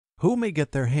Who may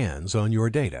get their hands on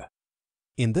your data?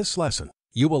 In this lesson,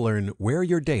 you will learn where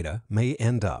your data may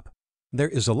end up. There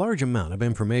is a large amount of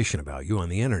information about you on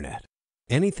the internet.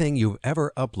 Anything you've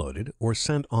ever uploaded or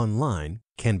sent online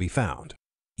can be found,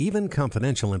 even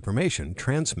confidential information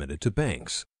transmitted to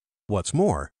banks. What's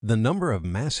more, the number of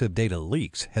massive data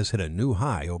leaks has hit a new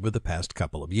high over the past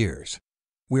couple of years.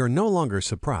 We are no longer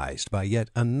surprised by yet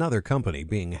another company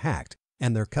being hacked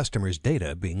and their customers'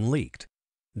 data being leaked.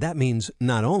 That means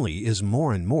not only is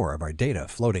more and more of our data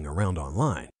floating around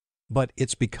online, but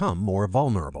it's become more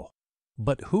vulnerable.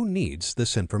 But who needs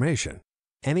this information?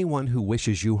 Anyone who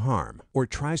wishes you harm or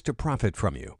tries to profit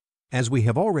from you. As we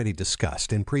have already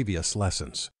discussed in previous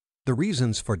lessons, the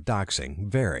reasons for doxing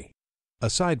vary.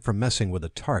 Aside from messing with a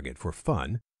target for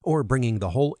fun or bringing the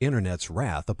whole internet's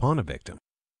wrath upon a victim,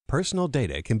 personal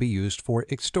data can be used for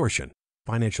extortion,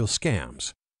 financial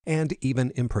scams, and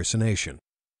even impersonation.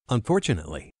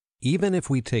 Unfortunately, even if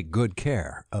we take good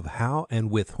care of how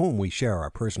and with whom we share our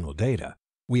personal data,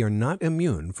 we are not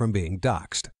immune from being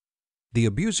doxed. The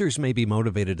abusers may be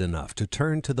motivated enough to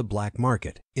turn to the black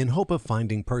market in hope of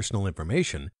finding personal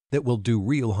information that will do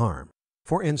real harm.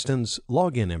 For instance,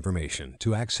 login information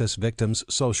to access victims'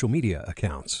 social media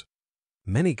accounts.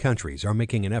 Many countries are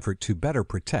making an effort to better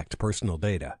protect personal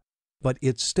data, but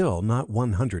it's still not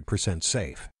 100%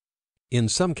 safe. In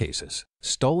some cases,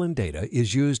 stolen data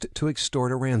is used to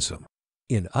extort a ransom.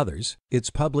 In others, it's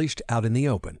published out in the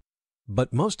open.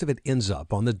 But most of it ends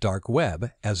up on the dark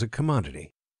web as a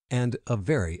commodity, and a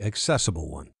very accessible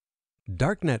one.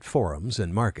 Darknet forums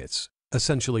and markets,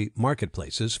 essentially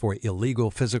marketplaces for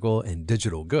illegal physical and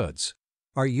digital goods,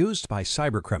 are used by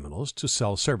cybercriminals to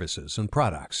sell services and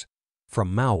products,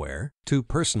 from malware to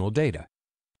personal data.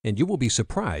 And you will be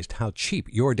surprised how cheap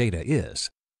your data is.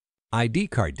 ID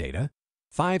card data,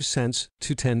 5 cents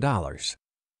to $10.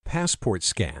 Passport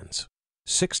scans,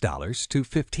 $6 to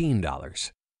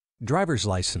 $15. Driver's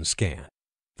license scan,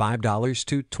 $5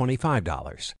 to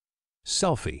 $25.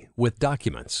 Selfie with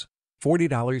documents,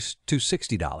 $40 to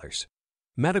 $60.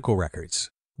 Medical records,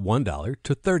 $1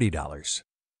 to $30.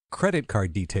 Credit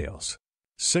card details,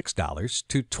 $6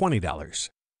 to $20.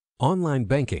 Online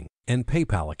banking and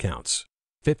PayPal accounts,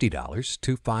 $50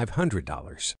 to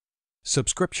 $500.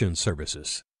 Subscription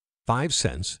services, 5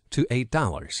 cents to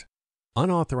 $8.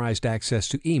 Unauthorized access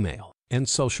to email and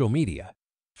social media,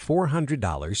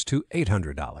 $400 to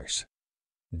 $800.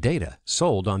 Data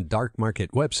sold on dark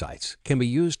market websites can be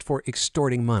used for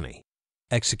extorting money,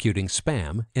 executing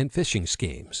spam and phishing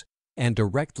schemes, and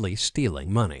directly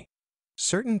stealing money.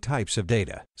 Certain types of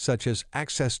data, such as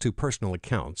access to personal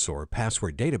accounts or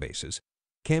password databases,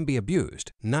 can be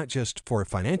abused not just for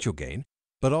financial gain,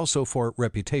 but also for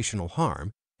reputational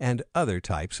harm and other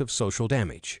types of social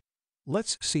damage.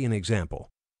 Let's see an example.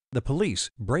 The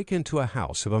police break into a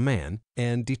house of a man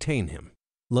and detain him.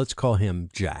 Let's call him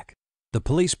Jack. The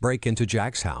police break into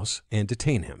Jack's house and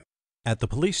detain him. At the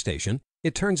police station,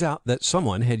 it turns out that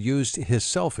someone had used his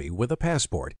selfie with a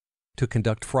passport to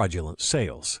conduct fraudulent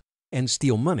sales and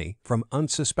steal money from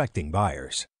unsuspecting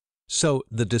buyers. So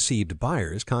the deceived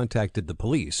buyers contacted the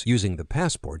police using the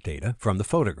passport data from the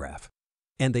photograph,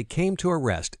 and they came to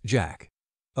arrest Jack.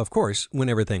 Of course, when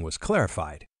everything was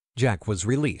clarified, Jack was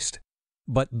released.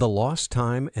 But the lost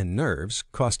time and nerves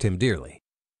cost him dearly,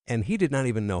 and he did not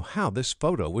even know how this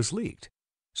photo was leaked.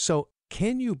 So,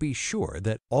 can you be sure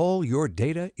that all your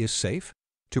data is safe?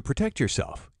 To protect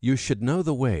yourself, you should know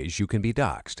the ways you can be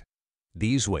doxed.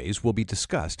 These ways will be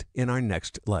discussed in our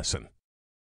next lesson.